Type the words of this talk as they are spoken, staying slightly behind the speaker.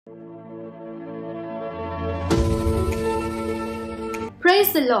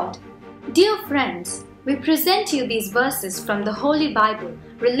Praise the Lord! Dear friends, we present you these verses from the Holy Bible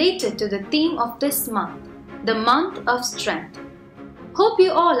related to the theme of this month, the month of strength. Hope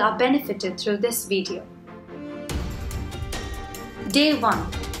you all are benefited through this video. Day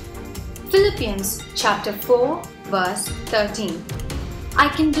 1. Philippians chapter 4 verse 13. I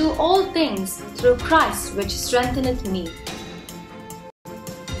can do all things through Christ which strengtheneth me.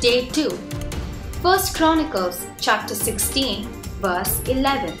 Day 2. 1 Chronicles chapter 16 verse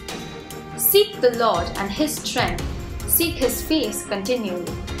 11. Seek the Lord and His strength, seek His face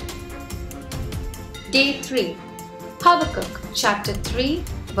continually. Day 3. Habakkuk chapter 3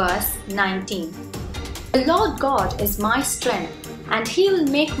 verse 19. The Lord God is my strength, and He will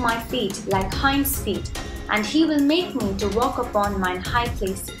make my feet like hinds' feet, and He will make me to walk upon mine high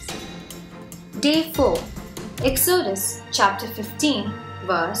places. Day 4. Exodus chapter 15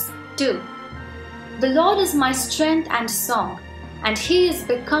 verse 2. The Lord is my strength and song, and He is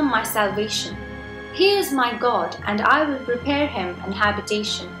become my salvation. He is my God, and I will prepare Him an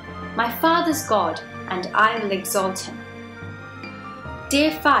habitation, my Father's God, and I will exalt Him.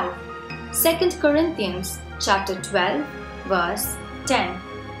 Day 5. 2 Corinthians chapter 12 verse 10.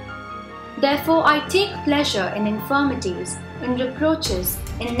 Therefore I take pleasure in infirmities, in reproaches,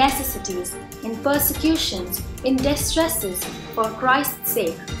 in necessities, in persecutions, in distresses, for Christ's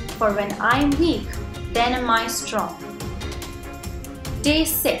sake. For when I am weak, then am I strong. Day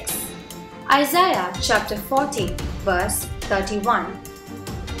 6. Isaiah chapter 40 verse 31.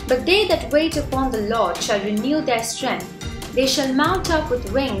 But they that wait upon the Lord shall renew their strength. They shall mount up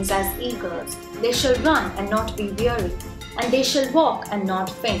with wings as eagles. They shall run and not be weary, and they shall walk and not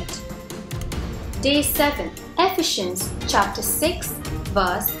faint. Day 7. Ephesians chapter 6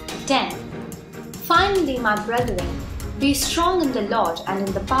 verse 10. Finally, my brethren, be strong in the Lord and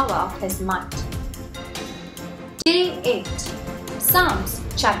in the power of His might. Day 8. Psalms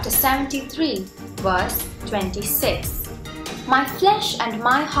chapter 73 verse 26. My flesh and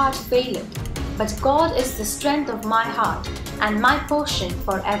my heart faileth, but God is the strength of my heart and my portion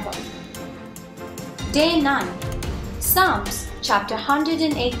forever. Day 9. Psalms chapter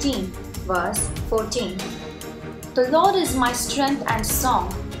 118 verse 14. The Lord is my strength and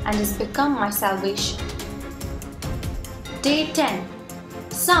song, and is become my salvation. Day 10.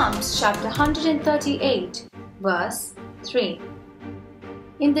 Psalms chapter 138 verse 3.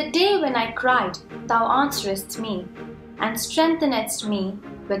 In the day when I cried, Thou answeredst me, and strengthenedst me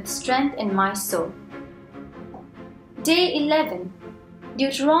with strength in my soul. Day 11.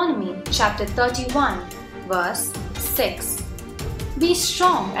 Deuteronomy chapter 31 verse 6. Be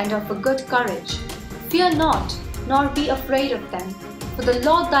strong and of a good courage. Fear not, nor be afraid of them. For the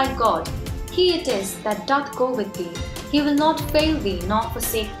Lord thy God, He it is that doth go with thee. He will not fail thee nor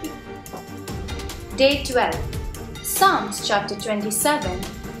forsake thee. Day 12. Psalms chapter 27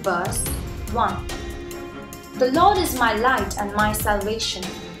 verse 1. The Lord is my light and my salvation.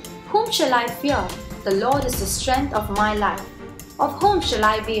 Whom shall I fear? The Lord is the strength of my life. Of whom shall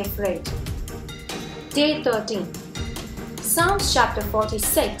I be afraid? Day 13. Psalms chapter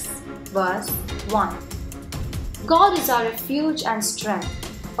 46 verse 1. God is our refuge and strength,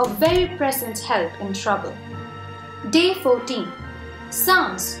 a very present help in trouble. Day 14.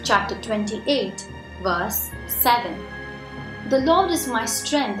 Psalms chapter 28 verse 7. The Lord is my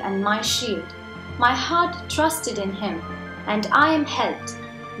strength and my shield. My heart trusted in Him, and I am helped.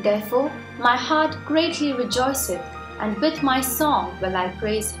 Therefore my heart greatly rejoiceth, and with my song will I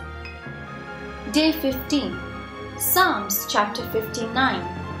praise Him. Day 15. Psalms chapter 59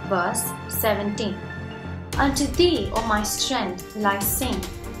 verse 17. Unto Thee, O my strength, will I sing,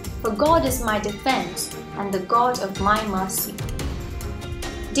 for God is my defense, and the God of my mercy.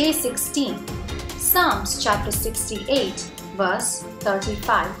 Day 16. Psalms chapter 68 verse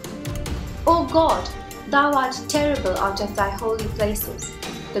 35. O God, Thou art terrible out of Thy holy places.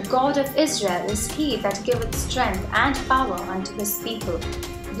 The God of Israel is He that giveth strength and power unto His people.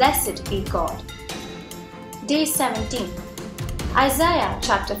 Blessed be God. Day 17. Isaiah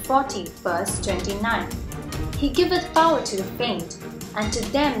chapter 40 verse 29. He giveth power to the faint, and to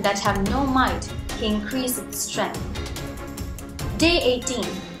them that have no might He increaseth strength. Day 18.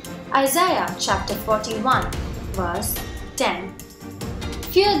 Isaiah chapter 41 verse 10.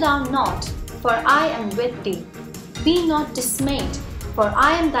 Fear thou not, for I am with thee. Be not dismayed, for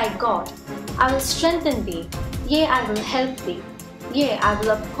I am thy God. I will strengthen thee, yea, I will help thee. Yea, I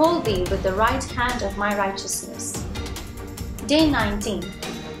will uphold thee with the right hand of my righteousness. Day 19.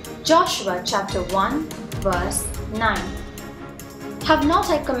 Joshua chapter 1 verse 9. Have not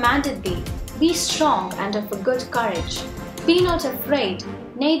I commanded thee? Be strong and of a good courage. Be not afraid,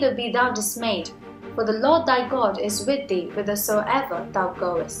 neither be thou dismayed, for the Lord thy God is with thee whithersoever thou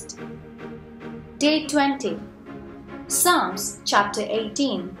goest. Day 20. Psalms chapter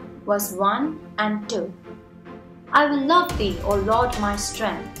 18, verse 1 and 2. I will love thee, O Lord my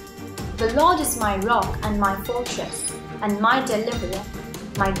strength. The Lord is my rock and my fortress, and my deliverer,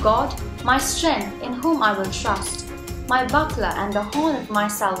 my God, my strength, in whom I will trust, my buckler and the horn of my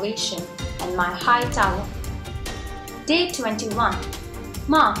salvation, and my high tower. Day 21.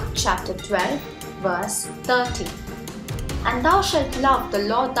 Mark chapter 12, verse 30. And thou shalt love the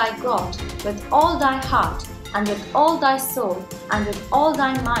Lord thy God with all thy heart, and with all thy soul, and with all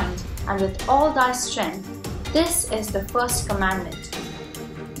thy mind, and with all thy strength. This is the first commandment.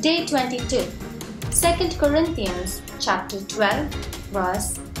 Day 22. 2 Corinthians chapter 12,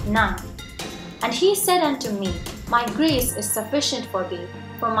 verse 9. And he said unto me, My grace is sufficient for thee,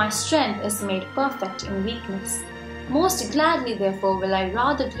 for my strength is made perfect in weakness. Most gladly therefore will I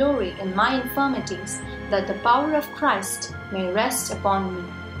rather glory in my infirmities, that the power of Christ may rest upon me.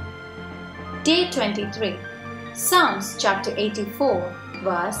 Day 23. Psalms chapter 84,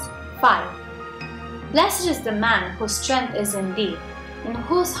 verse 5. Blessed is the man whose strength is in thee, in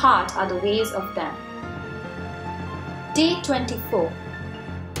whose heart are the ways of them. Day 24.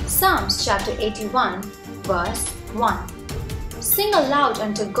 Psalms chapter 81, verse 1. Sing aloud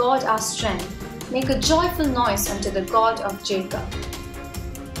unto God our strength, make a joyful noise unto the God of Jacob.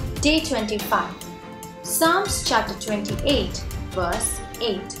 Day 25. Psalms chapter 28, verse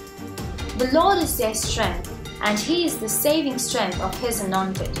 8. The Lord is their strength, and He is the saving strength of His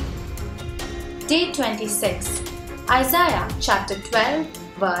anointed. Day 26. Isaiah chapter 12,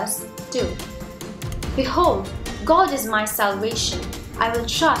 verse 2. Behold, God is my salvation. I will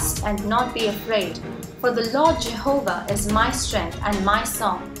trust and not be afraid. For the Lord Jehovah is my strength and my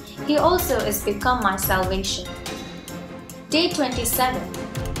song. He also is become my salvation. Day 27.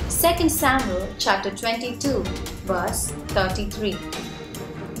 2 Samuel chapter 22, verse 33.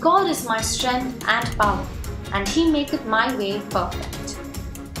 God is my strength and power, and He maketh my way perfect.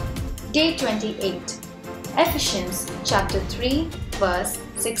 Day 28. Ephesians chapter 3, verse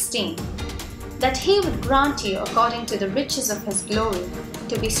 16. That He would grant you according to the riches of His glory,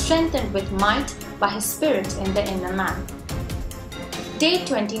 to be strengthened with might by His Spirit in the inner man. Day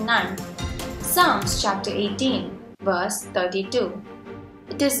 29. Psalms chapter 18, verse 32.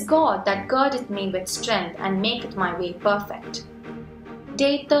 It is God that girdeth me with strength and maketh my way perfect.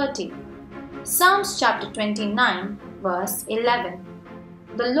 Day 30. Psalms chapter 29, verse 11.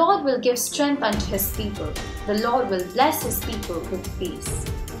 The Lord will give strength unto His people. The Lord will bless His people with peace.